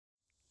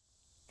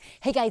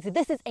Hey guys,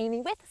 this is Amy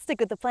with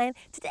Stick with the Plan.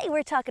 Today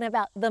we're talking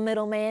about the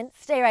middleman.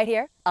 Stay right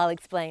here, I'll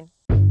explain.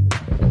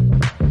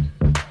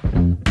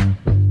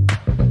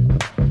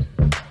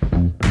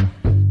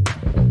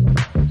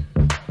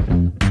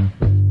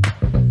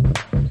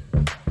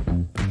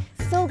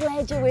 So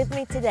glad you're with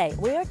me today.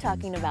 We are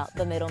talking about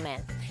the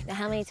middleman. Now,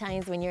 how many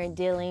times when you're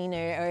dealing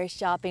or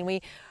shopping,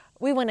 we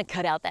want to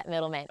cut out that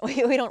middleman.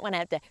 We don't want to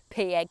have to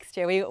pay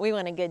extra. We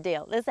want a good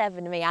deal. This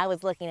happened to me. I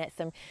was looking at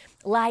some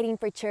lighting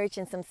for church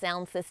and some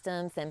sound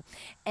systems,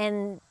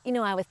 and you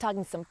know, I was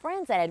talking to some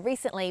friends that had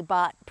recently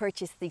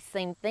purchased these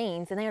same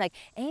things, and they were like,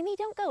 Amy,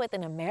 don't go with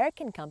an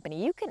American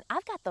company.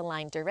 I've got the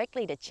line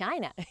directly to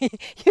China.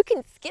 You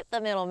can skip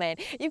the middleman.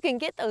 You can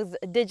get those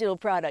digital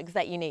products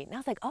that you need. And I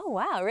was like, oh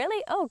wow,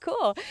 really? Oh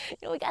cool.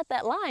 You know, we got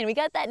that line, we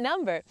got that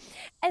number.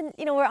 And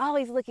you know, we're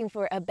always looking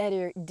for a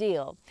better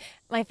deal.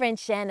 My friend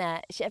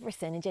Shanna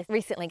Jefferson just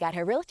recently got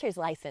her realtor's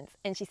license,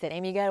 and she said,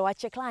 Amy, you gotta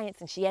watch your clients.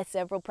 And she has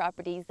several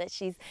properties that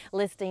she's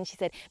listing. She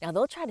said, now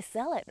they'll try to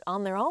sell it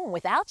on their own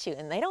without you,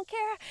 and they don't care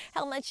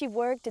how much you've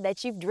worked or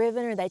that you've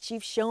driven or that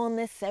you've shown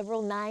this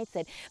several nights,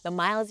 and the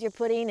miles you're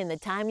putting and the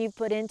time you've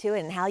put into it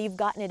and how you've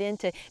gotten it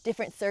into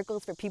different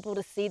circles for people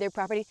to see their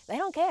property. They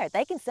don't care.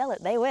 They can sell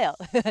it. They will.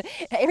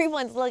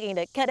 Everyone's looking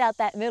to cut out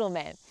that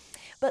middleman.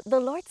 But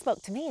the Lord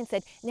spoke to me and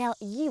said, now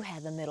you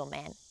have a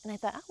middleman. And I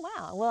thought, oh,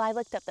 wow. Well, I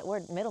looked up that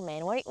word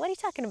middleman. What are you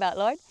talking about,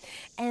 Lord?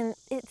 And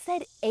it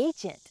said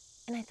agent.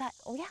 And I thought,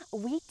 oh, yeah,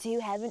 we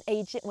do have an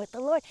agent with the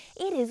Lord.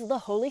 It is the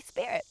Holy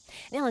Spirit.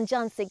 Now, in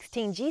John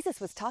 16,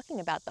 Jesus was talking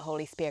about the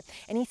Holy Spirit.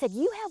 And he said,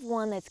 you have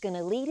one that's going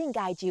to lead and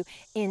guide you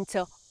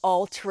into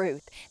all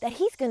truth, that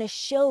he's going to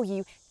show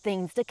you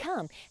things to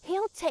come.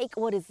 He'll take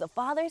what is the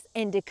Father's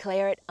and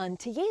declare it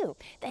unto you,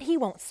 that he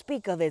won't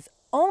speak of his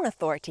own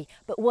authority,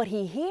 but what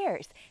he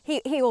hears,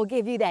 he will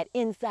give you that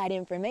inside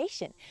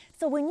information.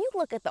 So when you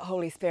look at the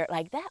Holy Spirit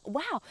like that,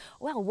 wow,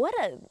 well, what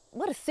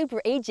a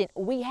super agent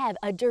we have,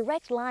 a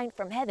direct line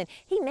from heaven.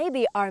 He may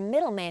be our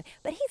middleman,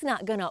 but he's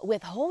not going to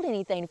withhold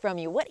anything from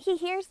you. What he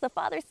hears the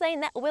Father saying,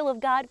 that will of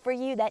God for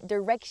you, that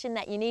direction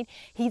that you need,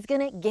 he's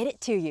going to get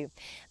it to you.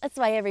 That's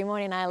why every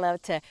morning I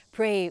love to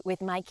pray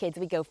with my kids.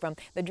 We go from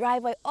the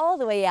driveway all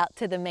the way out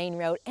to the main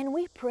road, and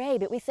we pray,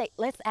 but we say,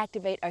 let's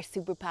activate our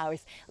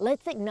superpowers.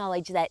 Let's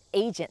acknowledge that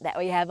agent that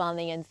we have on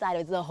the inside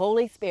of the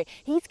Holy Spirit.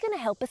 He's going to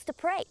help us to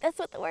pray. That's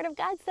what the Word of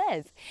God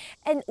says.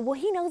 And well,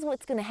 he knows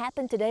what's going to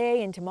happen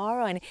today and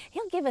tomorrow, and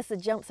he'll give us a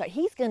jump start.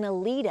 He's going to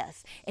lead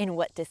us in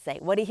what to say.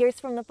 What he hears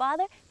from the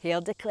Father,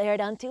 he'll declare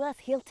it unto us.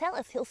 He'll tell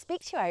us. He'll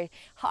speak to our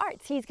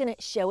hearts. He's going to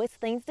show us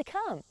things to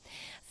come.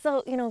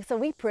 So, you know, so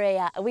we pray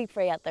out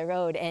the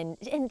road and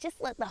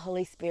just let the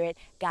Holy Spirit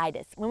guide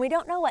us. When we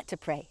don't know what to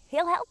pray,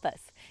 he'll help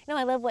us. You know,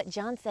 I love what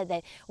John said,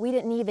 that we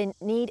didn't even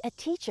need a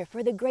teacher,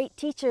 for the great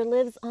teacher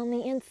lives on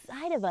the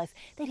inside of us,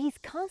 that he's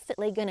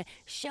constantly going to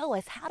show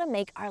us how to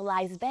make our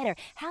lives better,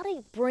 how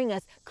to bring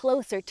us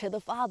closer to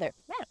the Father.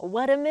 Man,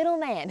 what a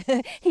middleman.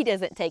 He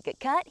doesn't take a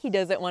cut. He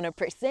doesn't want a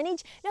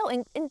percentage. No,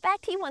 in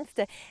fact,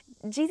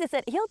 Jesus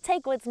said, he'll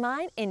take what's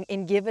mine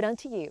and give it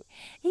unto you.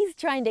 He's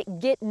trying to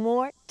get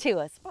more to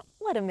us.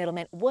 What a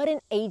middleman. What an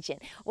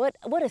agent. What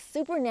a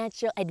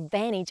supernatural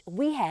advantage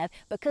we have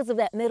because of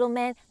that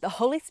middleman, the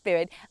Holy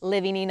Spirit,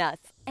 living in us.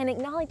 And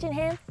acknowledging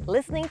him,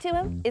 listening to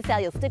him, is how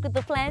you'll stick with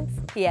the plans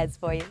he has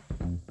for you.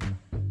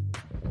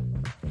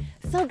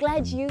 So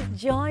glad you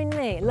joined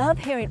me. Love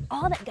hearing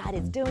all that God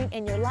is doing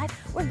in your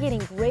life. We're getting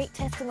great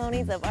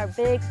testimonies of our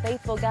big,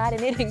 faithful God,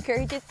 and it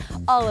encourages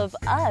all of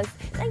us.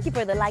 Thank you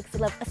for the likes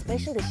and love,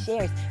 especially the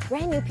shares.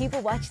 Brand new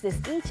people watch this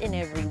each and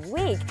every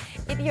week.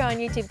 If you're on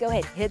YouTube, go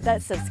ahead, hit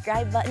that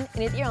subscribe button.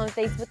 And if you're on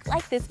Facebook,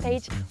 like this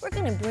page. We're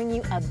going to bring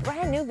you a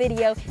brand new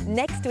video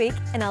next week,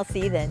 and I'll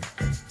see you then.